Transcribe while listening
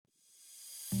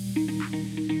So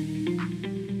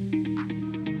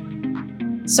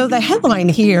the headline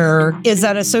here is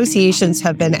that associations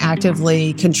have been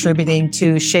actively contributing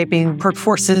to shaping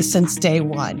workforces since day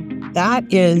one. That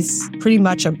is pretty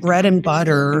much a bread and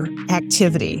butter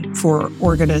activity for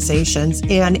organizations,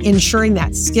 and ensuring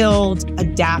that skilled,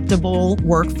 adaptable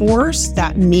workforce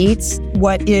that meets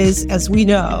what is, as we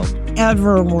know,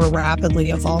 ever more rapidly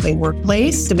evolving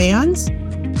workplace demands.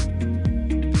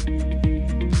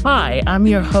 Hi, I'm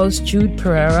your host, Jude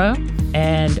Pereira,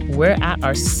 and we're at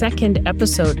our second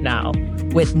episode now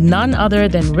with none other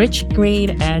than Rich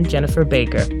Green and Jennifer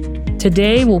Baker.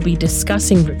 Today, we'll be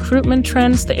discussing recruitment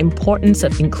trends, the importance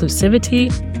of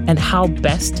inclusivity, and how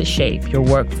best to shape your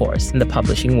workforce in the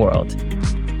publishing world.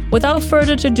 Without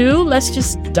further ado, let's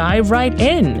just dive right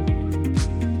in.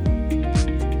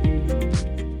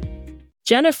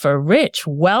 Jennifer, Rich,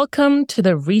 welcome to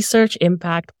the Research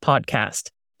Impact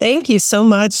Podcast. Thank you so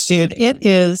much, Jude. It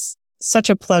is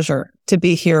such a pleasure to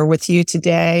be here with you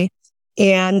today,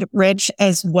 and Rich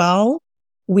as well.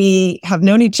 We have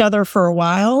known each other for a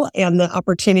while, and the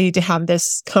opportunity to have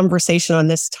this conversation on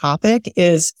this topic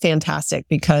is fantastic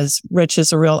because Rich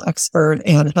is a real expert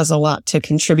and has a lot to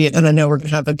contribute, and I know we're going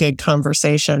to have a good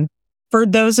conversation. For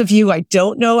those of you I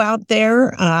don't know out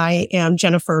there, I am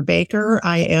Jennifer Baker.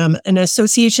 I am an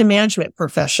association management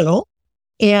professional.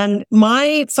 And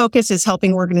my focus is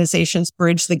helping organizations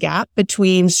bridge the gap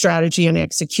between strategy and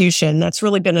execution. That's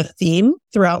really been a theme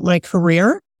throughout my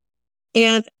career.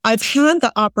 And I've had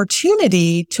the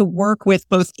opportunity to work with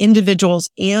both individuals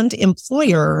and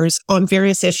employers on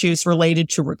various issues related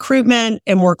to recruitment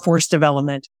and workforce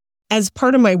development. As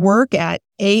part of my work at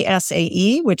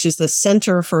ASAE, which is the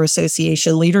Center for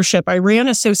Association Leadership, I ran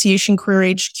Association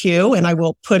Career HQ, and I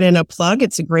will put in a plug.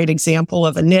 It's a great example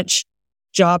of a niche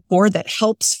job board that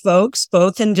helps folks,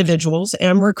 both individuals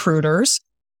and recruiters.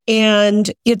 And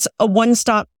it's a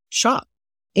one-stop shop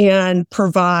and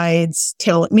provides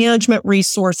talent management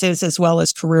resources as well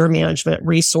as career management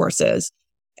resources.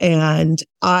 And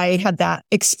I had that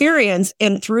experience,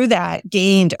 and through that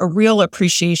gained a real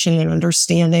appreciation and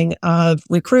understanding of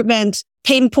recruitment,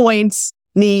 pain points,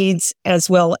 needs, as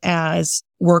well as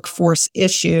workforce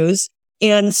issues.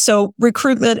 And so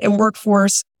recruitment and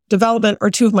workforce development are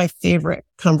two of my favorite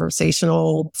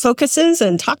conversational focuses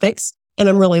and topics, and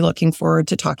I'm really looking forward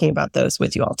to talking about those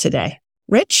with you all today.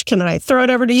 Rich, can I throw it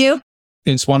over to you?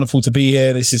 It's wonderful to be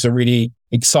here. This is a really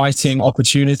exciting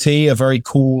opportunity, a very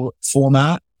cool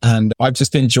format, and I've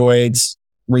just enjoyed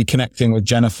reconnecting with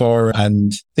Jennifer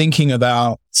and thinking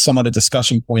about some of the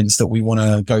discussion points that we want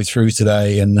to go through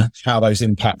today and how those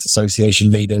impact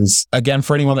association leaders. Again,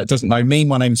 for anyone that doesn't know me,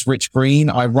 my name's Rich Green.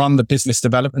 I run the business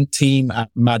development team at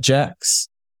Madgex.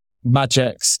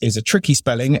 Madgex is a tricky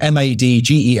spelling,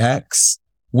 Madgex.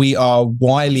 We are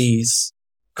Wiley's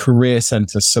career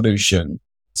center solution.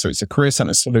 So it's a career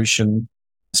center solution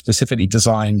specifically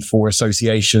designed for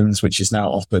associations, which is now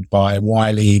offered by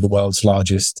Wiley, the world's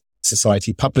largest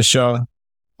society publisher.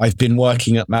 I've been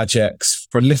working at Madgex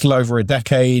for a little over a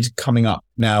decade, coming up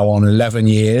now on 11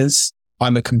 years.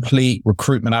 I'm a complete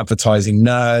recruitment advertising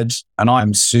nerd, and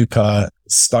I'm super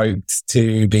stoked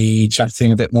to be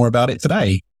chatting a bit more about it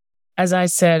today. As I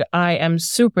said, I am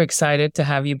super excited to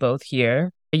have you both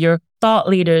here. You're thought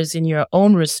leaders in your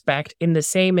own respect in the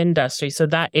same industry, so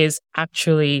that is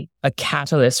actually a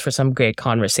catalyst for some great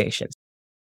conversations.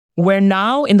 We're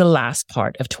now in the last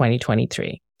part of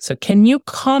 2023. So can you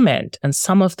comment on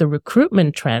some of the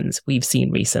recruitment trends we've seen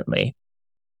recently?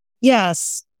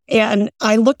 Yes. And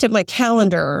I looked at my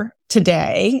calendar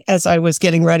today as I was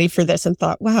getting ready for this and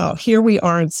thought, wow, here we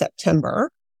are in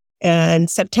September. And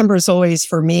September is always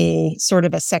for me sort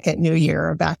of a second new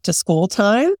year, back to school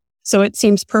time. So it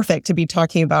seems perfect to be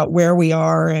talking about where we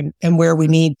are and where we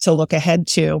need to look ahead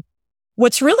to.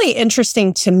 What's really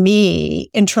interesting to me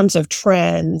in terms of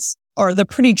trends are the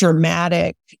pretty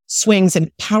dramatic swings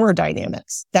in power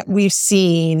dynamics that we've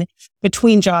seen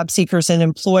between job seekers and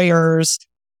employers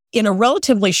in a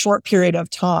relatively short period of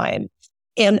time.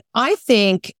 And I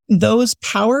think those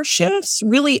power shifts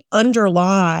really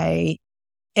underlie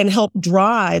and help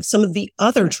drive some of the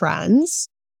other trends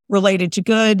related to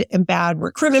good and bad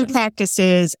recruitment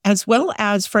practices, as well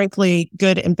as, frankly,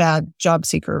 good and bad job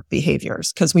seeker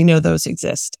behaviors, because we know those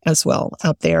exist as well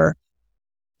out there.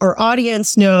 Our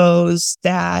audience knows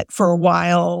that for a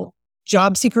while,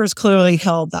 job seekers clearly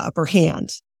held the upper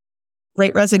hand.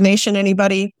 Great Resignation,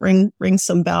 anybody? Ring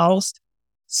some bells.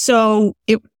 So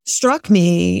it struck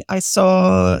me, I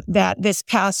saw that this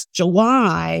past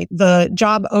July, the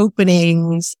job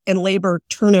openings and labor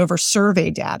turnover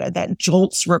survey data, that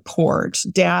JOLTS report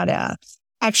data,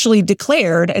 actually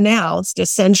announced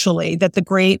essentially that the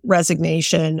Great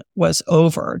Resignation was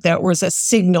over. That was a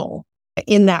signal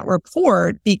in that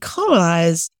report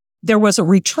because there was a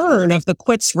return of the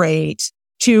quits rate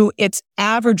to its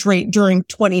average rate during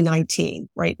 2019,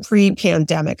 right?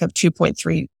 Pre-pandemic of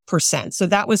 2.3%. So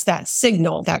that was that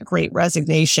signal that Great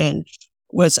Resignation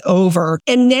was over.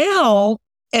 And now,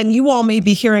 and you all may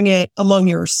be hearing it among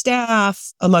your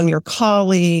staff, among your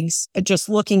colleagues, just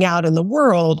looking out in the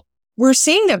world, we're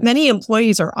seeing that many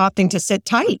employees are opting to sit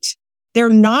tight. They're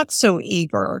not so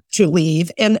eager to leave.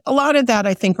 And a lot of that,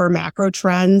 I think, are macro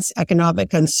trends,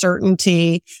 economic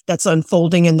uncertainty that's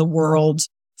unfolding in the world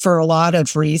for a lot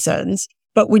of reasons.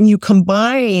 But when you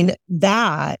combine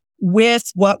that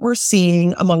with what we're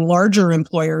seeing among larger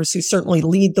employers who certainly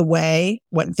lead the way,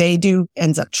 what they do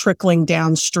ends up trickling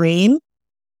downstream.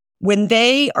 When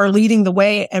they are leading the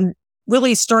way and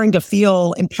really starting to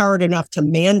feel empowered enough to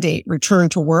mandate return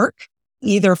to work,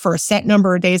 either for a set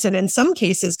number of days and in some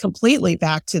cases completely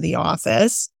back to the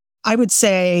office, I would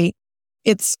say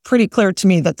it's pretty clear to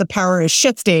me that the power is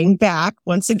shifting back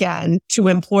once again to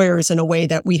employers in a way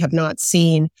that we have not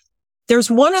seen.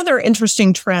 There's one other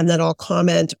interesting trend that I'll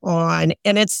comment on,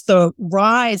 and it's the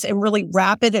rise and really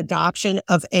rapid adoption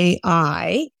of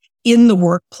AI in the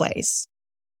workplace.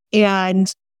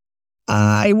 And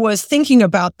I was thinking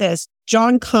about this.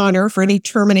 John Connor, for any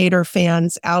Terminator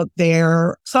fans out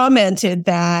there, commented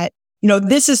that,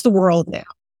 this is the world now.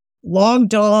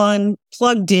 Logged on,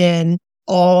 plugged in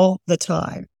all the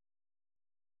time.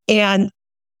 And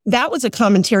that was a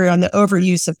commentary on the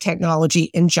overuse of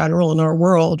technology in general in our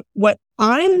world. What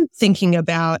I'm thinking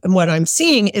about and what I'm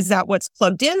seeing is that what's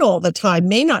plugged in all the time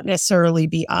may not necessarily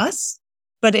be us,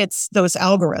 but it's those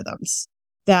algorithms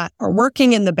that are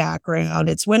working in the background.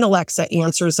 It's when Alexa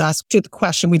answers us to the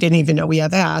question we didn't even know we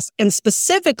have asked. And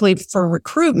specifically for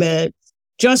recruitment,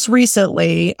 just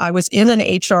recently, I was in an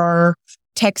HR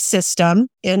tech system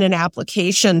in an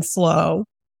application flow.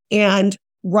 And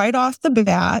right off the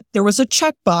bat, there was a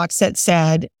checkbox that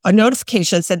said, a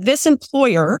notification that said, this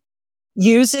employer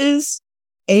uses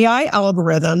AI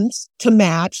algorithms to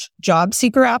match job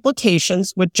seeker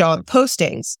applications with job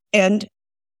postings and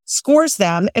scores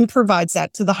them and provides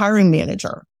that to the hiring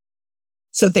manager.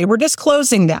 So they were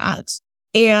disclosing that.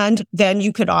 And then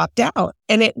you could opt out.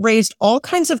 And it raised all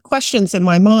kinds of questions in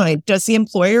my mind. Did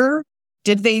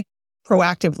they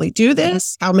proactively do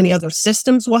this? How many other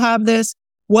systems will have this?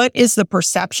 What is the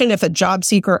perception if a job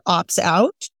seeker opts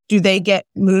out? Do they get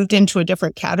moved into a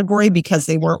different category because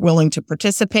they weren't willing to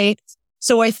participate?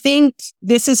 So I think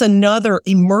this is another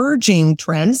emerging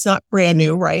trend. It's not brand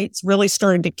new, right? It's really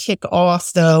starting to kick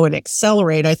off, though, and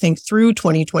accelerate, I think, through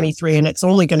 2023. And it's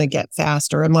only going to get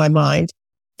faster in my mind.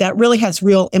 That really has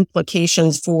real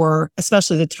implications for,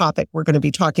 especially the topic we're going to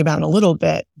be talking about in a little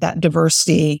bit, that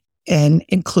diversity and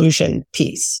inclusion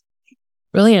piece.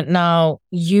 Brilliant. Now,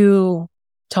 you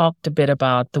talked a bit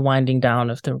about the winding down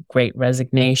of the Great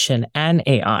Resignation and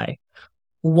AI.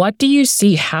 What do you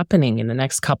see happening in the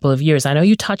next couple of years? I know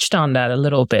you touched on that a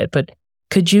little bit, but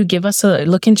could you give us a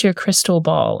look into your crystal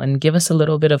ball and give us a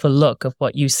little bit of a look of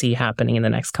what you see happening in the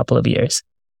next couple of years?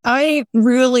 I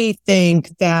really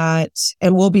think that,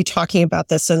 and we'll be talking about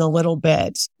this in a little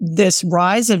bit, this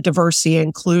rise of diversity and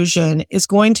inclusion is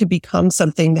going to become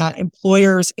something that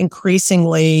employers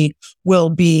increasingly will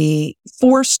be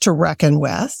forced to reckon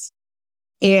with.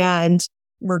 And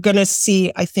we're going to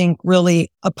see, I think,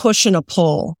 really a push and a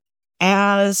pull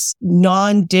as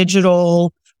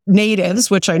non-digital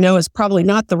natives, which I know is probably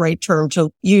not the right term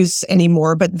to use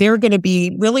anymore, but they're going to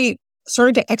be really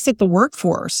starting to exit the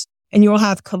workforce. And you'll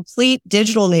have complete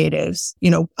digital natives.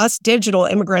 Us digital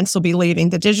immigrants will be leaving.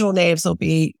 The digital natives will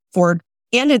be forward.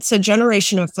 And it's a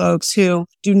generation of folks who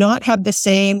do not have the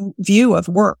same view of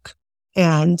work.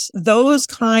 And those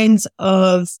kinds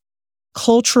of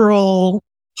cultural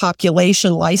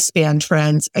population lifespan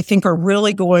trends, I think, are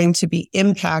really going to be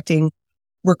impacting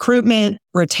recruitment,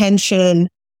 retention,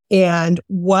 and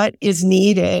what is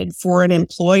needed for an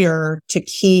employer to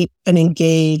keep an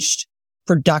engaged,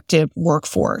 productive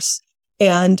workforce.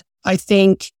 And I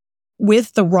think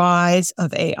with the rise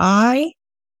of AI,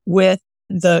 with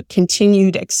the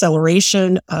continued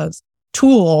acceleration of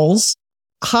tools,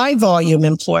 high volume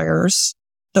employers,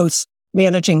 those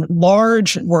managing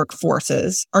large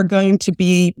workforces, are going to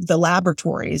be the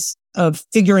laboratories of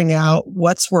figuring out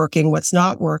what's working, what's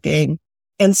not working.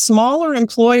 And smaller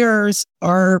employers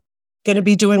are going to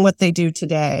be doing what they do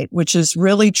today, which is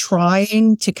really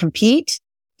trying to compete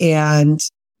and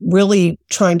really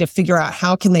trying to figure out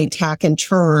how can they tack and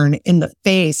turn in the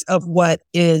face of what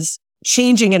is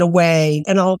changing in a way.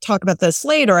 And I'll talk about this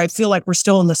later. I feel like we're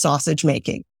still in the sausage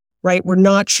making. right? We're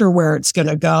not sure where it's going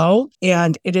to go.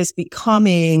 And it is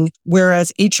becoming,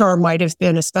 whereas HR might have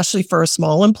been, especially for a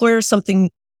small employer,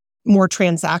 something more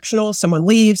transactional. Someone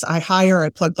leaves, I hire, I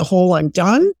plug the hole, I'm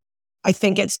done. I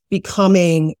think it's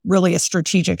becoming really a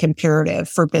strategic imperative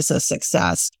for business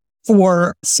success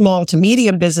for small to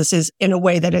medium businesses in a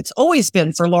way that it's always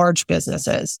been for large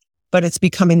businesses, but it's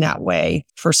becoming that way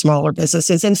for smaller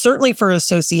businesses and certainly for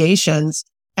associations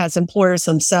as employers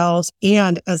themselves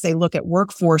and as they look at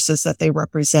workforces that they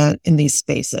represent in these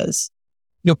spaces.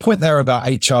 Your point there about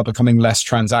HR becoming less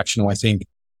transactional, I think,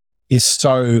 is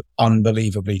so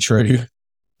unbelievably true.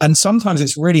 And sometimes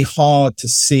it's really hard to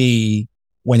see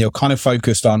when you're kind of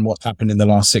focused on what's happened in the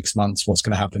last 6 months, what's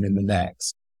going to happen in the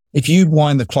next. If you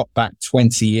wind the clock back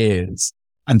 20 years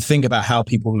and think about how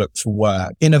people look for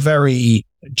work in a very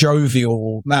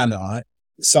jovial manner,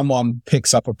 someone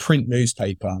picks up a print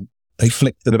newspaper, they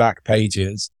flick to the back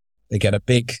pages, they get a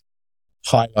big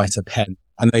highlighter pen,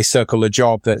 and they circle a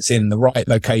job that's in the right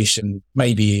location,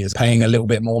 maybe is paying a little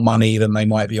bit more money than they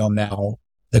might be on now.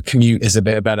 The commute is a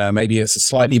bit better. Maybe it's a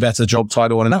slightly better job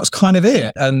title. And that was kind of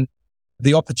it. And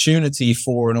the opportunity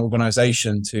for an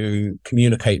organization to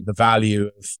communicate the value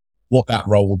of what that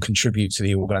role will contribute to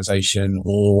the organization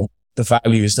or the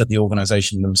values that the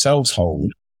organization themselves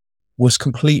hold was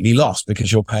completely lost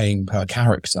because you're paying per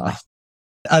character.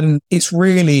 And it's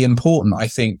really important, I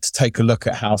think, to take a look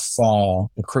at how far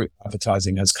recruitment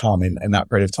advertising has come in that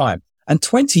period of time. And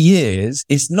 20 years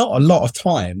is not a lot of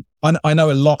time. I know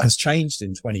a lot has changed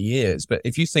in 20 years, but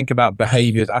if you think about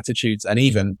behaviors, attitudes, and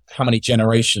even how many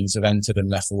generations have entered and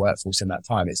left the workforce in that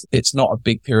time, it's not a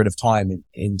big period of time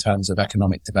in terms of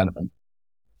economic development.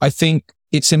 I think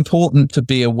it's important to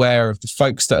be aware of the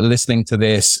folks that are listening to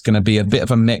this, going to be a bit of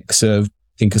a mix of,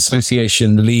 I think,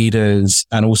 association leaders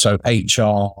and also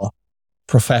HR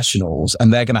professionals,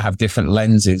 and they're going to have different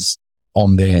lenses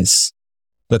on this.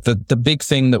 But the big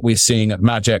thing that we're seeing at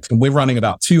Madgex, and we're running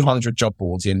about 200 job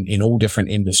boards in all different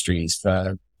industries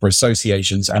for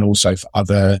associations and also for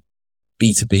other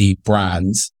B2B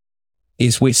brands,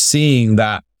 is we're seeing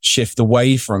that shift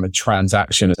away from a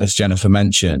transaction, as Jennifer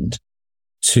mentioned,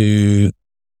 to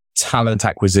talent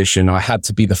acquisition. I had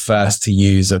to be the first to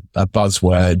use a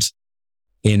buzzword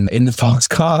in the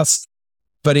podcast,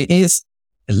 but it is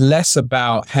less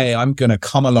about, hey, I'm going to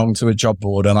come along to a job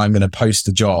board and I'm going to post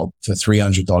a job for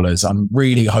 $300. I'm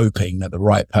really hoping that the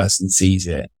right person sees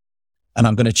it. And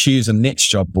I'm going to choose a niche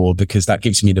job board because that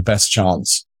gives me the best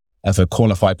chance of a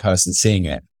qualified person seeing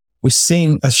it. We're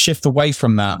seeing a shift away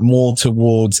from that more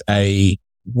towards a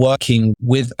working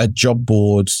with a job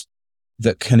board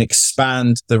that can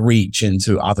expand the reach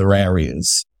into other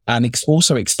areas and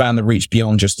also expand the reach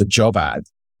beyond just a job ad.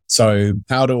 So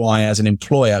how do I, as an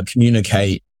employer,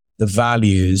 communicate the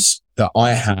values that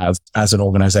I have as an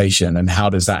organization, and how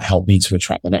does that help me to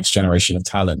attract the next generation of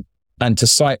talent? And to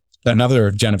cite another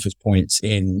of Jennifer's points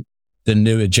in the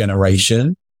newer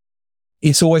generation,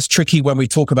 it's always tricky when we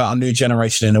talk about a new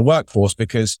generation in a workforce,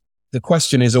 because the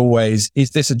question is always, is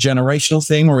this a generational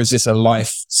thing or is this a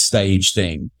life stage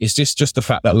thing? Is this just the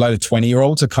fact that a load of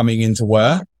 20-year-olds are coming into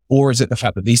work, or is it the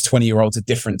fact that these 20-year-olds are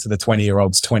different to the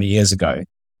 20-year-olds 20 years ago?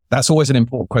 That's always an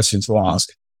important question to ask.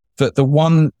 But the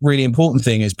one really important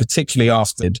thing is, particularly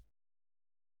after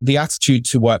the attitude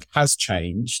to work has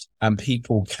changed and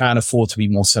people can afford to be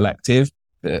more selective.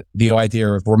 The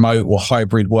idea of remote or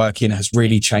hybrid working has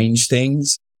really changed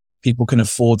things. People can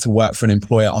afford to work for an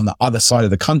employer on the other side of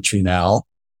the country now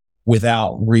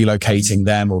without relocating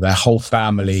them or their whole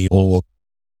family or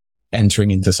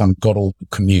entering into some god-awful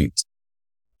commute.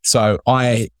 So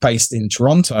I, based in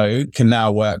Toronto, can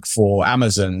now work for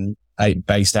Amazon,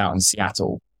 based out in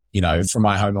Seattle, from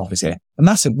my home office here. And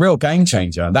that's a real game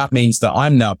changer. That means that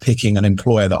I'm now picking an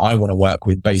employer that I want to work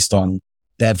with based on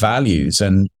their values.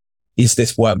 And is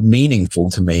this work meaningful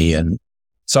to me? And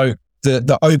so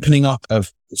the opening up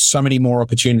of so many more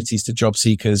opportunities to job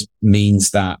seekers means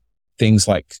that things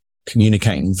like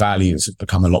communicating values have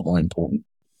become a lot more important.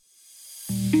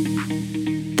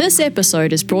 This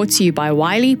episode is brought to you by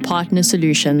Wiley Partner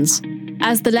Solutions.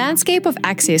 As the landscape of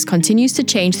access continues to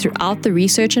change throughout the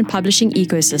research and publishing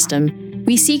ecosystem,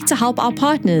 we seek to help our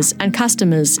partners and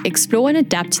customers explore and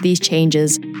adapt to these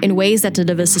changes in ways that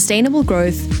deliver sustainable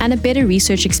growth and a better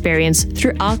research experience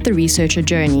throughout the researcher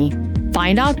journey.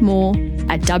 Find out more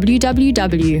at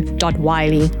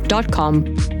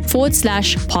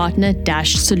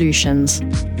www.wiley.com/partner-solutions.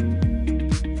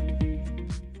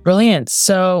 Brilliant.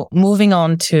 So moving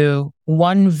on to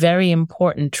one very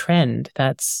important trend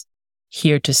that's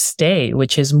here to stay,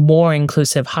 which is more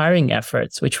inclusive hiring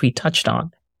efforts, which we touched on.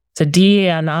 So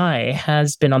DE&I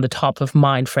has been on the top of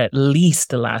mind for at least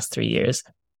the last 3 years.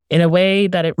 in a way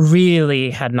that it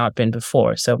really had not been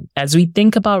before. So as we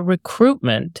think about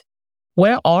recruitment,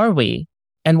 where are we?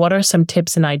 And what are some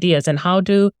tips and ideas? And how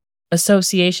do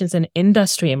associations and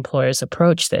industry employers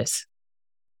approach this?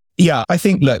 Yeah, I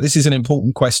think, look, this is an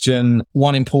important question.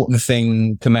 One important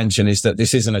thing to mention is that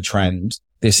this isn't a trend.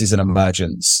 This is an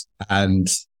emergence. And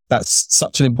that's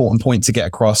such an important point to get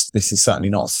across. This is certainly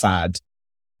not a fad.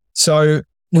 So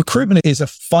recruitment is a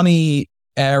funny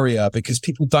area because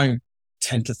people don't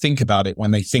tend to think about it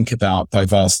when they think about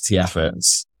diversity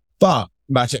efforts. But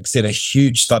Madgex did a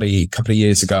huge study a couple of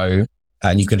years ago,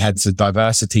 and you can head to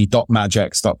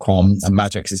diversity.madgex.com, and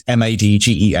Madgex is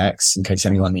Madgex, in case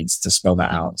anyone needs to spell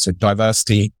that out. So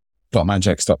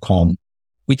diversity.madgex.com.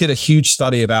 We did a huge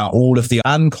study about all of the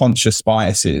unconscious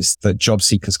biases that job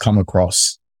seekers come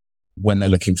across when they're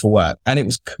looking for work. And it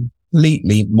was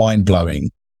completely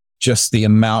mind-blowing, just the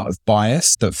amount of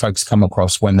bias that folks come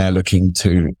across when they're looking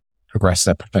to progress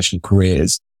their professional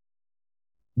careers.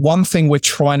 One thing we're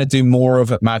trying to do more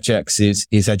of at Madgex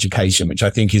is education, which I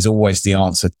think is always the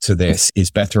answer to this,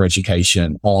 is better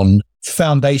education on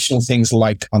foundational things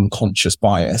like unconscious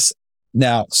bias.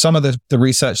 Now, some of the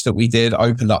research that we did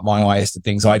opened up my eyes to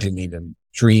things I didn't even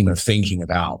dream of thinking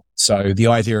about. So the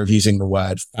idea of using the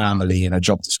word family in a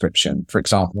job description, for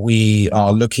example, we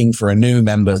are looking for a new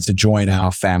member to join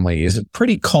our family is a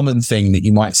pretty common thing that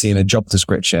you might see in a job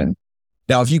description.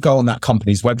 Now, if you go on that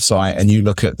company's website and you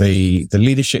look at the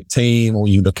leadership team, or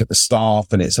you look at the staff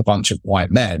and it's a bunch of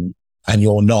white men, and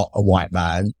you're not a white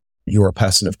man, you're a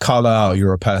person of color, or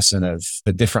you're a person of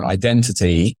a different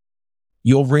identity,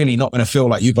 you're really not going to feel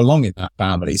like you belong in that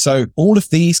family. So all of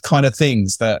these kind of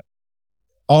things that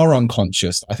are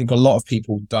unconscious, I think a lot of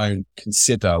people don't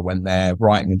consider when they're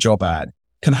writing a job ad,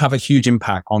 can have a huge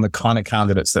impact on the kind of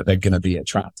candidates that they're going to be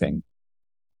attracting.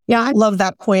 Yeah, I love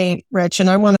that point, Rich. And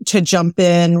I wanted to jump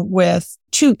in with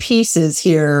two pieces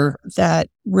here that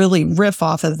really riff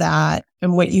off of that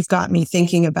and what you've got me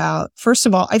thinking about. First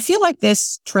of all, I feel like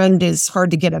this trend is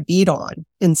hard to get a beat on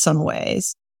in some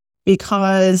ways,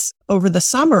 because over the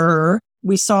summer,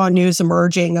 we saw news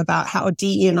emerging about how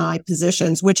DE&I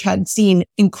positions, which had seen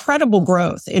incredible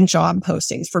growth in job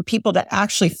postings for people to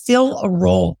actually fill a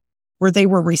role where they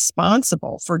were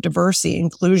responsible for diversity,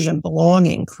 inclusion,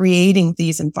 belonging, creating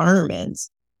these environments.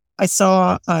 I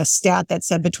saw a stat that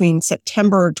said between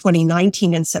September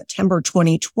 2019 and September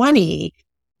 2020,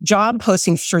 job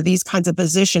postings for these kinds of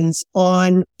positions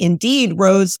on Indeed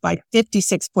rose by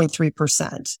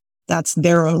 56.3%. That's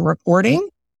their own reporting.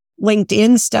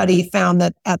 LinkedIn study found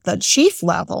that at the chief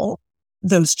level,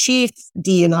 those chief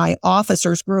D&I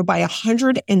officers grew by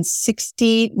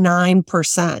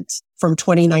 169% from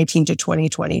 2019 to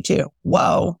 2022.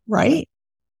 Whoa, right?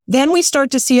 Then we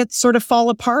start to see it sort of fall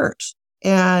apart.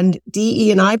 And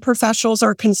DE&I professionals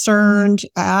are concerned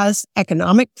as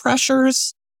economic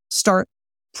pressures start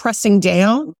pressing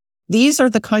down. These are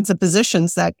the kinds of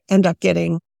positions that end up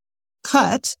getting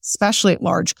cut, especially at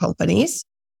large companies,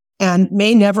 and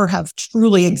may never have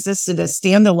truly existed as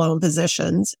standalone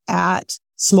positions at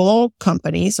small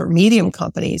companies or medium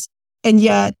companies. And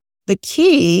yet the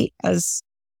key, as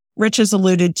Rich has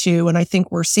alluded to, and I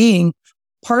think we're seeing,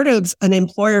 part of an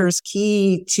employer's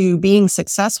key to being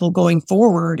successful going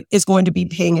forward is going to be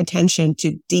paying attention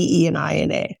to DE and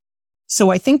I&A. So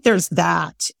I think there's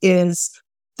that is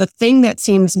the thing that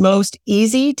seems most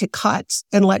easy to cut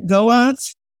and let go of,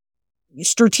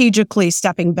 strategically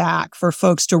stepping back for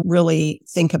folks to really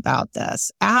think about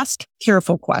this. Ask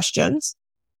careful questions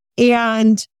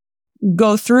and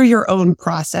go through your own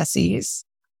processes.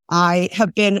 I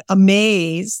have been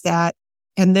amazed that,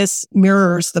 and this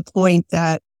mirrors the point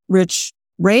that Rich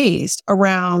raised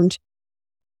around,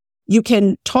 you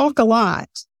can talk a lot,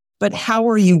 but how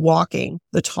are you walking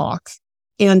the talk?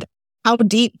 And how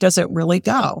deep does it really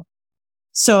go?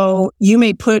 So you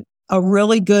may put a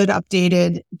really good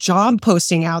updated job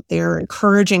posting out there,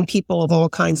 encouraging people of all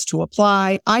kinds to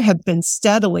apply. I have been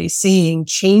steadily seeing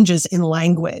changes in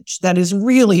language that is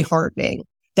really heartening,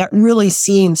 that really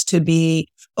seems to be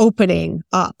opening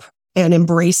up and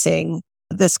embracing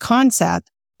this concept.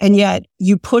 And yet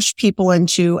you push people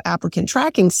into applicant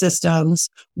tracking systems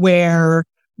where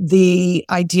the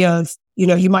idea of,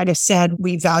 you might have said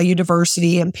we value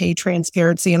diversity and pay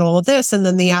transparency and all of this. And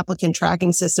then the applicant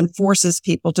tracking system forces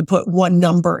people to put one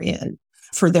number in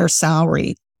for their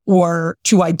salary or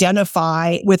to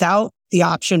identify without the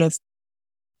option of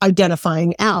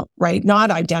identifying out, right?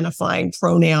 Not identifying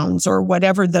pronouns or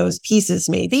whatever those pieces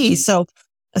may be. So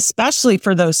especially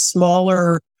for those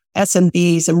smaller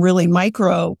SMBs and really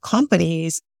micro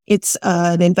companies, it's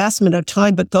an investment of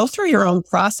time, but go through your own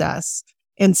process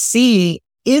and see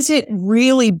is it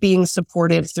really being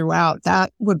supported throughout?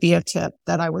 That would be a tip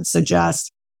that I would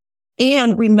suggest.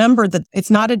 And remember that it's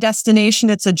not a destination,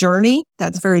 it's a journey.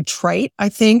 That's very trite, I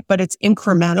think, but it's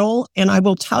incremental. And I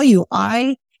will tell you,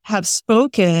 I have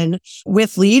spoken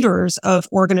with leaders of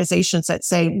organizations that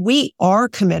say, we are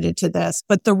committed to this.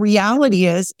 But the reality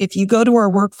is, if you go to our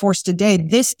workforce today,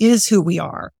 this is who we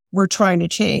are. We're trying to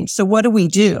change. So what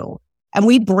do? And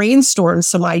we brainstorm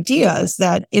some ideas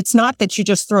that it's not that you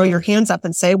just throw your hands up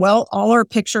and say, well, all our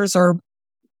pictures are,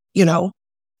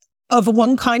 of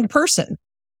one kind person.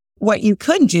 What you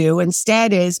could do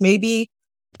instead is maybe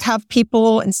have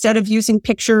people, instead of using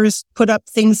pictures, put up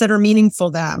things that are meaningful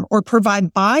to them, or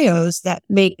provide bios that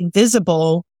make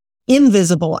visible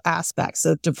invisible aspects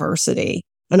of diversity.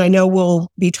 And I know we'll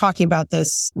be talking about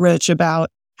this, Rich, about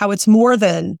how it's more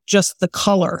than just the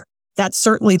color. That's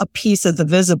certainly a piece of the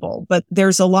visible, but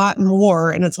there's a lot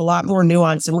more, and it's a lot more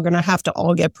nuanced, and we're going to have to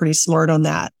all get pretty smart on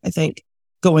that, I think,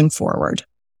 going forward.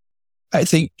 I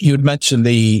think you had mentioned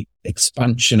the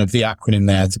expansion of the acronym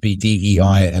there to be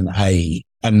DEI and A.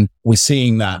 And we're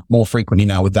seeing that more frequently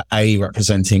now with the A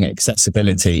representing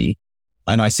accessibility.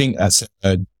 And I think that's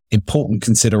an important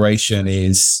consideration,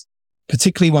 is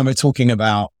particularly when we're talking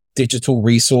about digital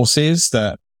resources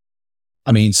that,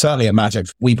 certainly at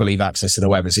Madgex, we believe access to the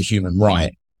web is a human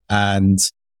right. And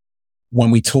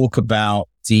when we talk about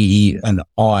D and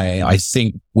I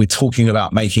think we're talking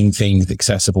about making things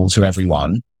accessible to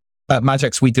everyone. At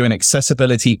Madgex, we do an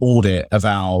accessibility audit of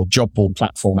our job board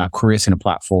platform, our career center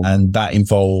platform. And that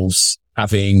involves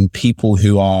having people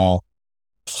who are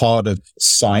part of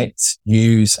sites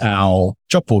use our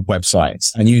job board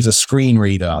websites and use a screen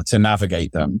reader to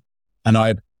navigate them. And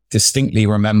I distinctly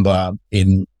remember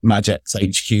in Madgex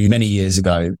HQ many years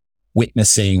ago,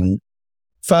 witnessing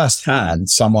firsthand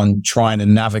someone trying to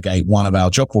navigate one of our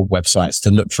job board websites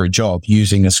to look for a job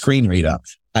using a screen reader.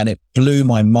 And it blew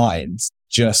my mind.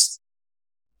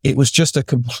 It was just a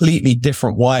completely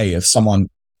different way of someone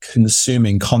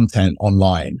consuming content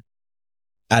online,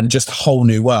 and just a whole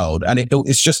new world. And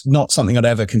it's just not something I'd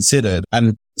ever considered.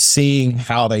 And seeing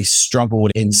how they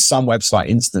struggled in some website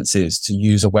instances to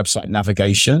use a website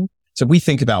navigation. So we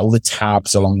think about all the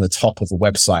tabs along the top of a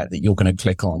website that you're going to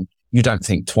click on. You don't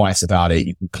think twice about it.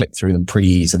 You can click through them pretty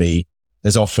easily.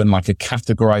 There's often like a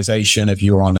categorization if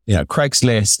you're on,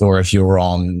 Craigslist, or if you're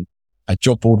on a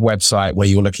job board website where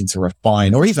you're looking to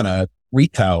refine, or even a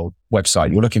retail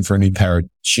website, you're looking for a new pair of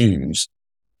shoes,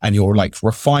 and you're like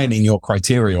refining your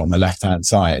criteria on the left-hand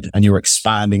side, and you're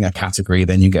expanding a category.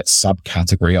 Then you get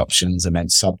subcategory options, and then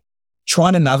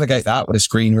trying to navigate that with a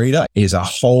screen reader is a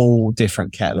whole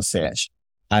different kettle of fish.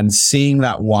 And seeing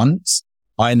that once,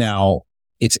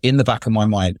 it's in the back of my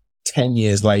mind 10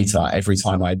 years later, every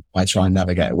time I try and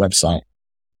navigate a website.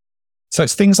 So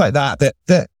it's things like that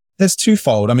there's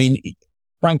twofold.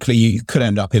 Frankly, you could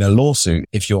end up in a lawsuit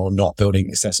if you're not building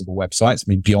accessible websites.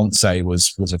 Beyonce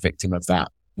was a victim of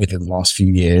that within the last few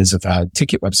years of a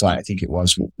ticket website, I think it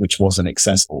was, which wasn't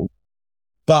accessible.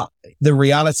 But the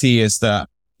reality is that,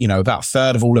 about a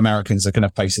third of all Americans are going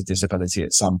to face a disability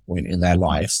at some point in their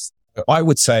life. I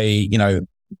would say,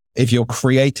 if you're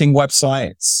creating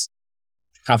websites,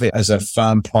 have it as a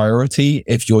firm priority.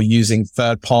 If you're using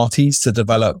third parties to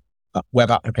develop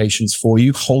web applications for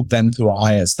you, hold them to a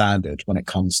higher standard when it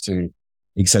comes to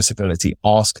accessibility.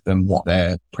 Ask them what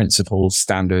their principles,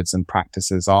 standards, and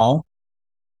practices are,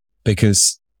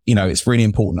 because, it's really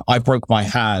important. I broke my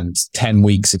hand 10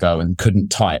 weeks ago and couldn't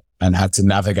type and had to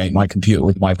navigate my computer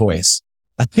with my voice.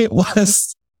 And it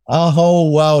was a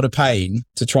whole world of pain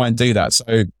to try and do that.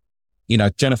 So,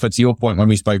 Jennifer, to your point when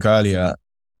we spoke earlier,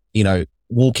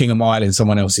 walking a mile in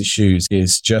someone else's shoes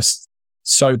is just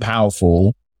so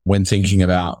powerful when thinking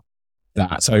about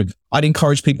that. So I'd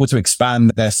encourage people to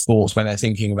expand their thoughts when they're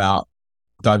thinking about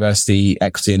diversity,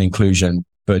 equity, and inclusion,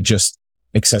 but just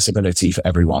accessibility for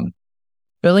everyone.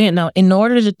 Brilliant. Now, in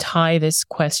order to tie this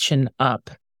question up,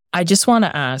 I just want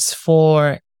to ask,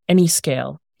 for any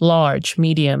scale, large,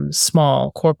 medium,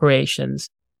 small corporations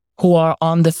who are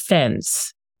on the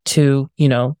fence to,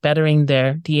 bettering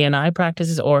their D&I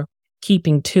practices or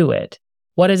keeping to it,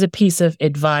 what is a piece of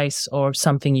advice or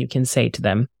something you can say to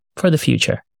them for the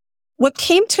future? What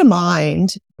came to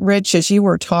mind, Rich, as you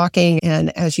were talking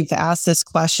and as you've asked this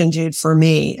question, Jude, for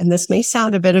me, and this may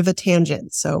sound a bit of a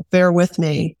tangent, so bear with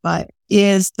me, but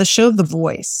is the show The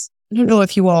Voice. I don't know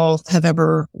if you all have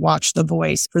ever watched The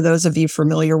Voice. For those of you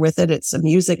familiar with it, it's a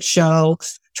music show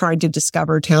trying to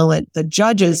discover talent. The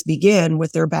judges begin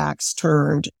with their backs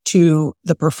turned to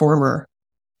the performer.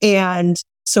 And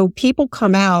so people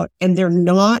come out and they're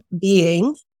not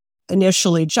being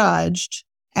initially judged,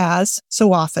 as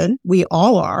so often we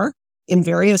all are, in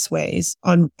various ways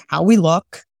on how we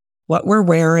look, what we're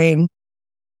wearing,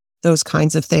 those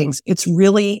kinds of things. It's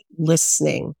really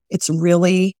listening. It's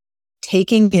really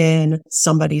taking in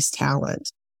somebody's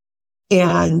talent.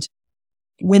 And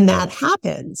when that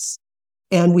happens,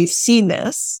 and we've seen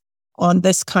this on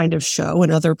this kind of show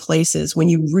and other places, when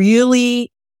you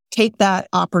really take that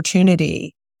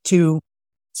opportunity to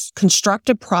construct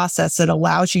a process that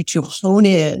allows you to hone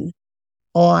in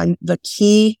on the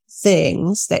key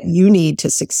things that you need to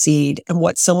succeed and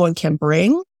what someone can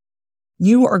bring,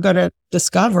 you are going to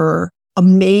discover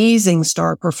amazing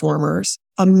star performers,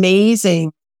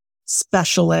 amazing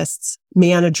specialists,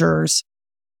 managers,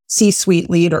 C-suite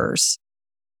leaders,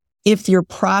 if your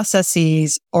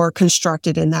processes are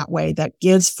constructed in that way that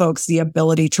gives folks the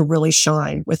ability to really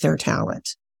shine with their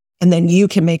talent. And then you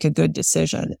can make a good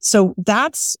decision. So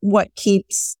that's what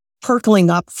keeps percolating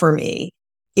up for me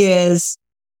is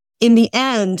in the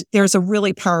end, there's a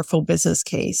really powerful business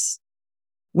case,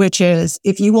 which is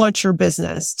if you want your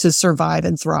business to survive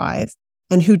and thrive,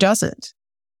 and who doesn't?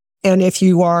 And if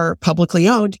you are publicly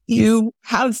owned, you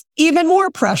have even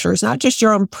more pressures, not just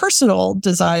your own personal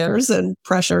desires and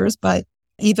pressures, but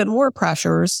even more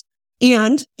pressures.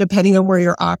 And depending on where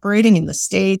you're operating in the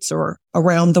States or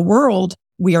around the world,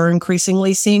 we are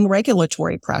increasingly seeing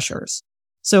regulatory pressures.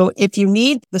 So if you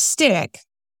need the stick,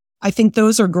 I think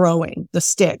those are growing, the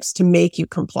sticks, to make you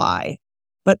comply.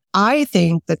 But I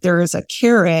think that there is a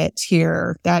carrot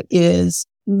here that is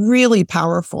really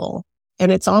powerful.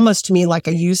 And it's almost to me like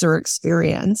a user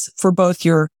experience for both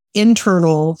your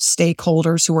internal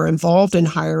stakeholders who are involved in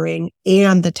hiring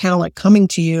and the talent coming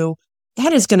to you.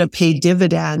 That is going to pay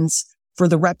dividends for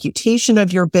the reputation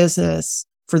of your business,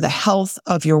 for the health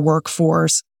of your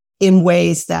workforce in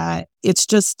ways that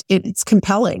it's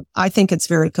compelling. I think it's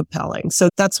very compelling. So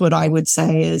that's what I would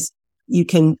say is you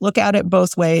can look at it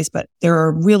both ways, but there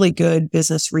are really good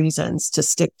business reasons to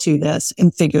stick to this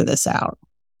and figure this out.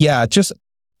 Yeah, just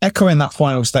echoing that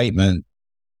final statement,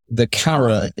 the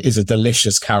carrot is a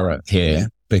delicious carrot here,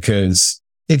 because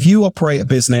if you operate a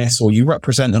business or you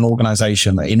represent an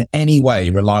organization that in any way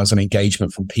relies on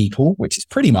engagement from people, which is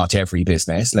pretty much every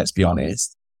business, let's be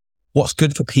honest, what's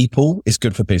good for people is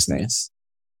good for business.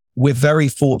 We're very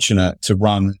fortunate to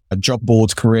run job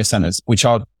boards, career centers, which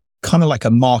are kind of like a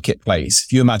marketplace.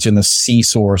 If you imagine the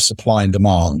seesaw of supply and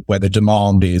demand, where the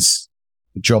demand is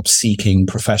job-seeking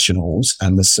professionals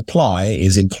and the supply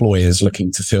is employers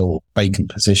looking to fill vacant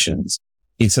positions.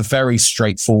 It's a very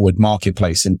straightforward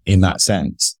marketplace in that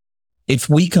sense. If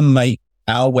we can make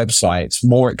our websites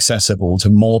more accessible to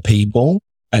more people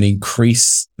and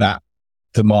increase that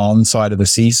demand side of the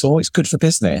seesaw, it's good for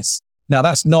business. Now,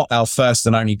 that's not our first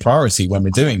and only priority when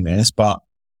we're doing this, but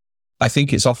I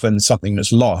think it's often something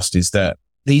that's lost is that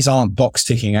these aren't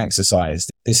box-ticking exercises.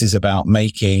 This is about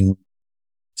making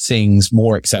things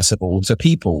more accessible to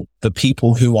people, the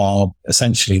people who are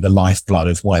essentially the lifeblood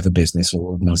of whatever business or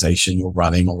organization you're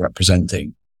running or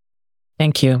representing.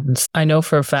 Thank you. I know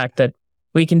for a fact that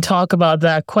we can talk about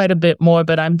that quite a bit more,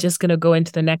 but I'm just going to go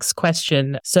into the next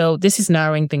question. So this is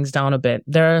narrowing things down a bit.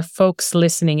 There are folks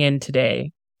listening in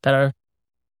today that are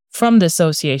from the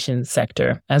association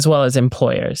sector as well as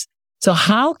employers. So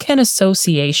how can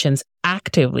associations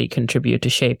actively contribute to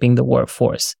shaping the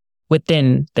workforce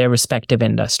within their respective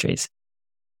industries?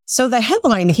 So the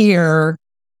headline here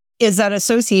is that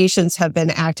associations have been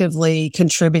actively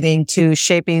contributing to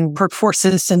shaping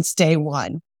workforces since day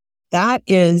one. That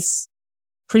is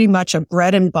pretty much a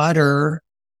bread and butter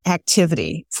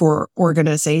activity for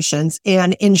organizations,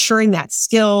 and ensuring that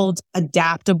skilled,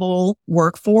 adaptable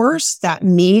workforce that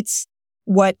meets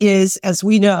what is, as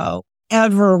we know,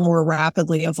 ever more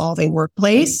rapidly evolving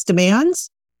workplace demands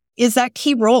is that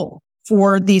key role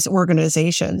for these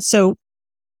organizations. So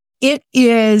it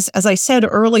is, as I said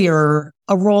earlier,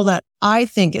 a role that I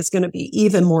think is going to be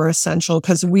even more essential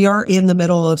because we are in the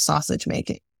middle of sausage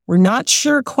making. We're not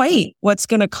sure quite what's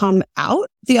going to come out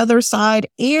the other side.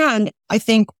 And I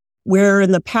think where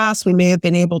in the past we may have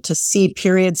been able to see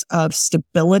periods of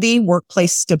stability,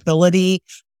 workplace stability,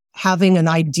 having an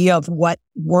idea of what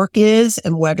work is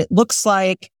and what it looks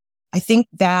like, I think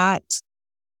that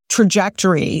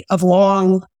trajectory of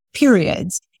long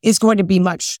periods is going to be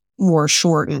much more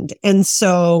shortened. And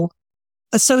so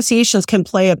associations can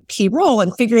play a key role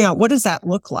in figuring out what does that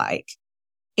look like.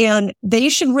 And they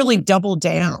should really double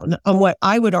down on what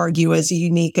I would argue is a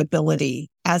unique ability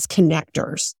as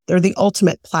connectors. They're the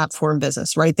ultimate platform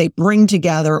business, right? They bring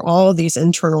together all these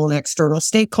internal and external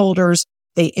stakeholders.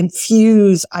 They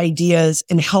infuse ideas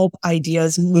and help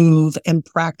ideas move and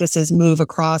practices move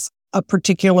across a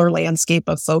particular landscape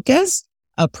of focus,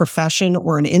 a profession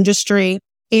or an industry.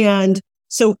 And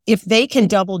So if they can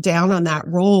double down on that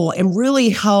role and really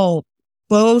help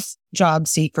both job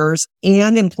seekers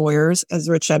and employers, as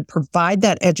Rich said, provide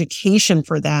that education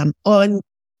for them on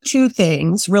two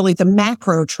things, really the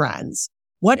macro trends.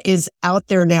 What is out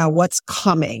there now? What's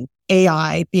coming?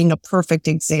 AI being a perfect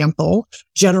example,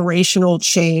 generational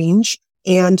change.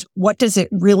 And what does it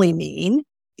really mean?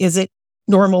 Is it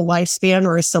normal lifespan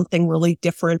or is something really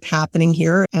different happening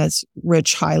here, as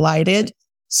Rich highlighted?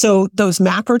 So those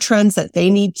macro trends that they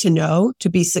need to know to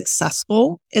be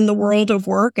successful in the world of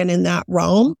work and in that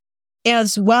realm,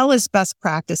 as well as best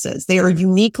practices. They are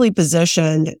uniquely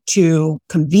positioned to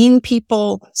convene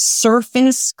people,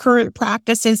 surface current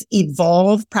practices,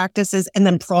 evolve practices, and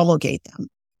then promulgate them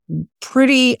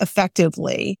pretty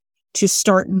effectively to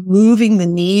start moving the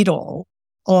needle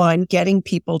on getting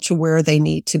people to where they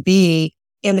need to be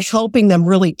and helping them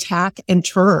really tack and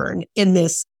turn in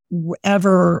this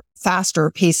ever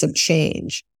faster pace of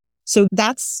change. So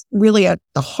that's really at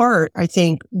the heart, I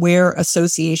think, where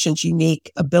associations'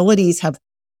 unique abilities have,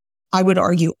 I would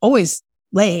argue, always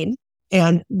laid,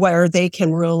 and where they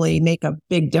can really make a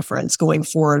big difference going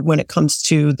forward when it comes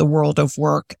to the world of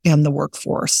work and the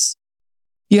workforce.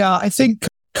 Yeah, I think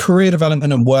career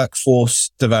development and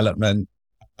workforce development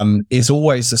is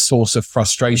always a source of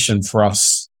frustration for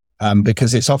us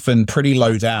because it's often pretty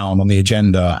low down on the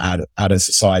agenda at a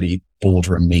society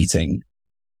boardroom meeting.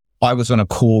 I was on a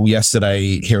call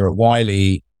yesterday here at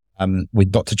Wiley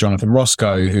with Dr. Jonathan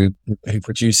Roscoe, who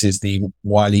produces the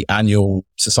Wiley annual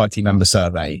society member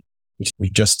survey, which we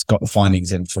just got the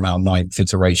findings in from our 9th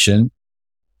iteration.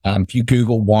 If you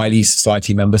Google Wiley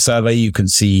society member survey, you can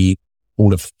see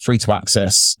all of free to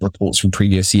access reports from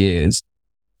previous years.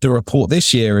 The report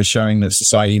this year is showing that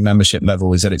society membership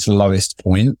level is at its lowest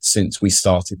point since we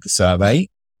started the survey.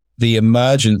 The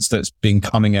emergence that's been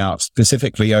coming out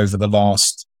specifically over the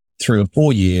last 3 or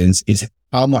 4 years is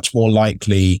how much more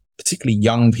likely, particularly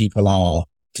young people, are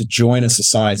to join a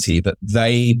society that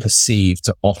they perceive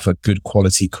to offer good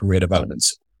quality career development.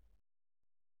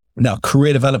 Now,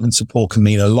 career development support can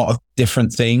mean a lot of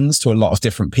different things to a lot of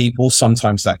different people.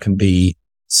 Sometimes that can be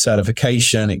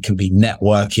certification, it can be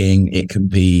networking, it can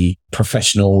be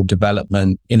professional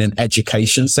development in an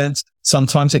education sense.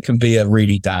 Sometimes it can be a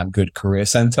really damn good career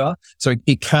center. So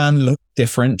it can look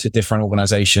different to different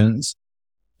organizations.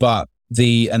 But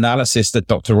the analysis that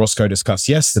Dr. Roscoe discussed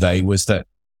yesterday was that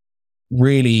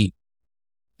really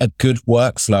a good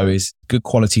workflow is good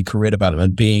quality career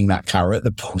development being that carrot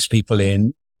that pulls people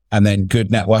in, and then good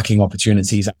networking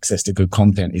opportunities, access to good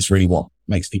content is really what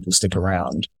makes people stick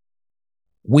around.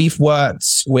 We're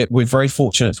very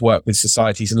fortunate to work with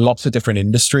societies in lots of different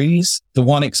industries. The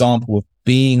one example of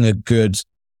being a good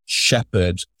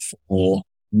shepherd for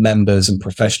members and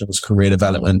professionals' career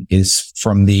development is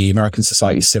from the American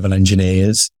Society of Civil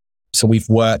Engineers. So we've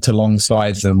worked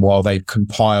alongside them while they've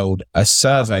compiled a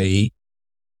survey.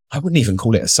 I wouldn't even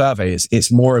call it a survey.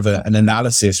 It's more of an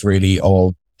analysis really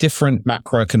of different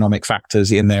macroeconomic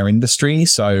factors in their industry.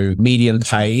 So median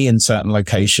pay in certain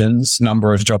locations,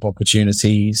 number of job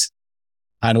opportunities,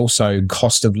 and also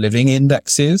cost of living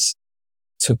indexes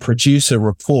to produce a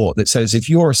report that says, if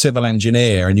you're a civil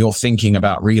engineer and you're thinking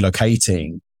about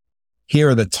relocating, here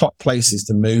are the top places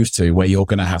to move to where you're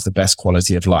going to have the best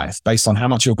quality of life based on how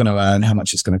much you're going to earn, how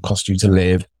much it's going to cost you to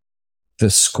live, the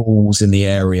schools in the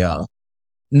area.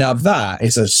 Now that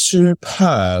is a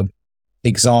superb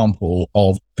example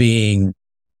of being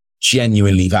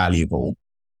genuinely valuable.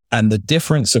 And the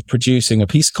difference of producing a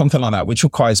piece of content like that, which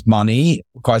requires money,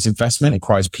 requires investment,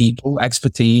 requires people,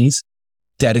 expertise,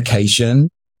 dedication,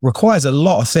 requires a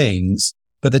lot of things.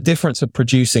 But the difference of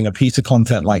producing a piece of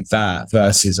content like that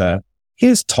versus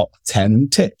here's top 10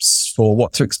 tips for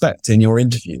what to expect in your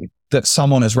interview that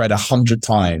someone has read 100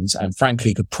 times and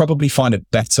frankly could probably find a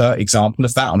better example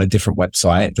of that on a different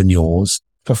website than yours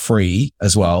for free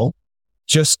as well,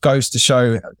 just goes to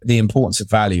show the importance of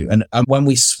value. And when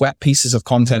we sweat pieces of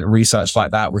content and research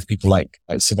like that with people like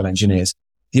civil engineers,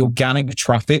 the organic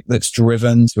traffic that's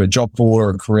driven to a job board or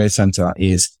a career center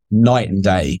is night and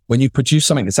day. When you produce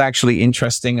something that's actually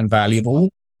interesting and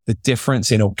valuable, the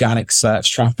difference in organic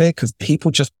search traffic of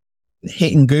people just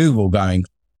hitting Google going,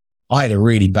 I had a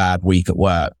really bad week at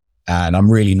work and I'm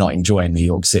really not enjoying New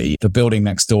York City. The building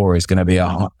next door is going to be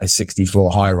a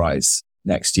 60-floor high rise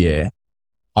next year.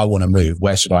 I want to move.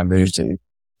 Where should I move to?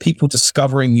 People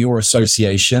discovering your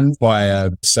association via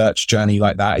a search journey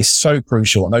like that is so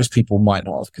crucial. And those people might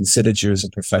not have considered you as a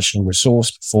professional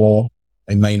resource before.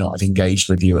 They may not have engaged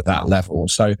with you at that level.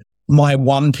 So my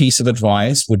one piece of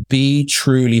advice would be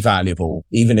truly valuable,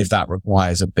 even if that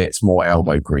requires a bit more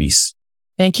elbow grease.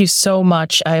 Thank you so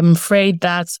much. I'm afraid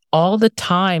that's all the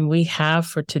time we have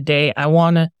for today. I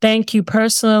want to thank you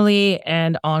personally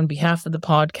and on behalf of the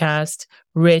podcast,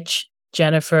 Rich,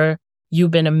 Jennifer. You've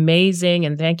been amazing,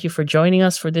 and thank you for joining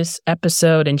us for this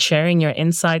episode and sharing your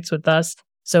insights with us.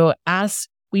 So as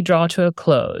we draw to a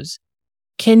close,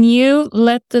 can you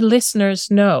let the listeners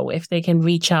know if they can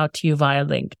reach out to you via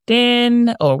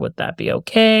LinkedIn, or would that be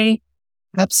okay?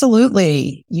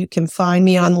 Absolutely. You can find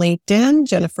me on LinkedIn,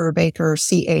 Jennifer Baker,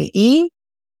 CAE,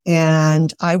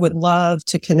 and I would love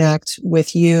to connect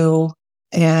with you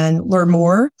and learn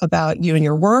more about you and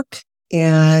your work.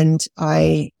 And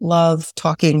I love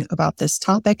talking about this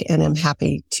topic, and I'm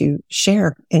happy to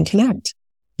share and connect.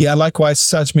 Yeah, likewise,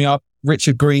 search me up.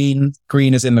 Richard Green.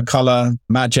 Green is in the color.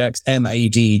 Madgex,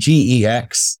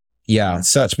 Madgex. Yeah,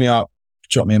 search me up.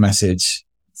 Drop me a message.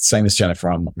 Same as Jennifer,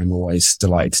 I'm always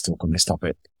delighted to talk on this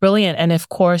topic. Brilliant. And of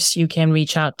course, you can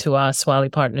reach out to us, Wiley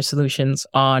Partner Solutions,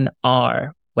 on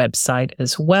our website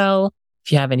as well,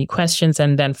 if you have any questions.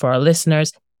 And then for our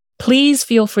listeners, please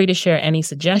feel free to share any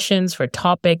suggestions for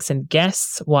topics and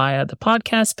guests via the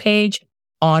podcast page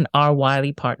on our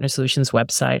Wiley Partner Solutions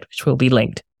website, which will be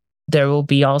linked. There will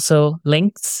be also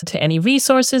links to any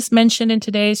resources mentioned in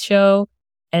today's show.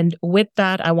 And with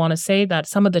that, I want to say that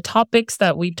some of the topics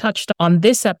that we've touched on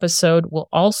this episode will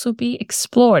also be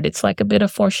explored. It's like a bit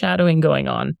of foreshadowing going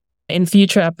on in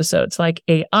future episodes, like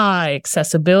AI,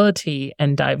 accessibility,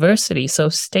 and diversity. So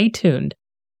stay tuned.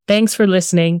 Thanks for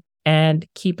listening, and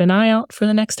keep an eye out for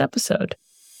the next episode.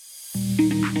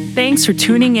 Thanks for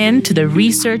tuning in to the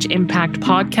Research Impact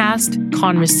Podcast,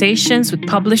 conversations with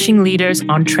publishing leaders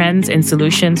on trends and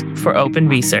solutions for open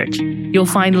research. You'll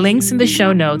find links in the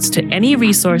show notes to any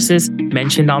resources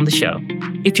mentioned on the show.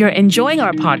 If you're enjoying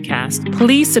our podcast,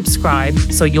 please subscribe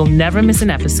so you'll never miss an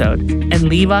episode, and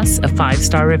leave us a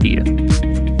 5-star review.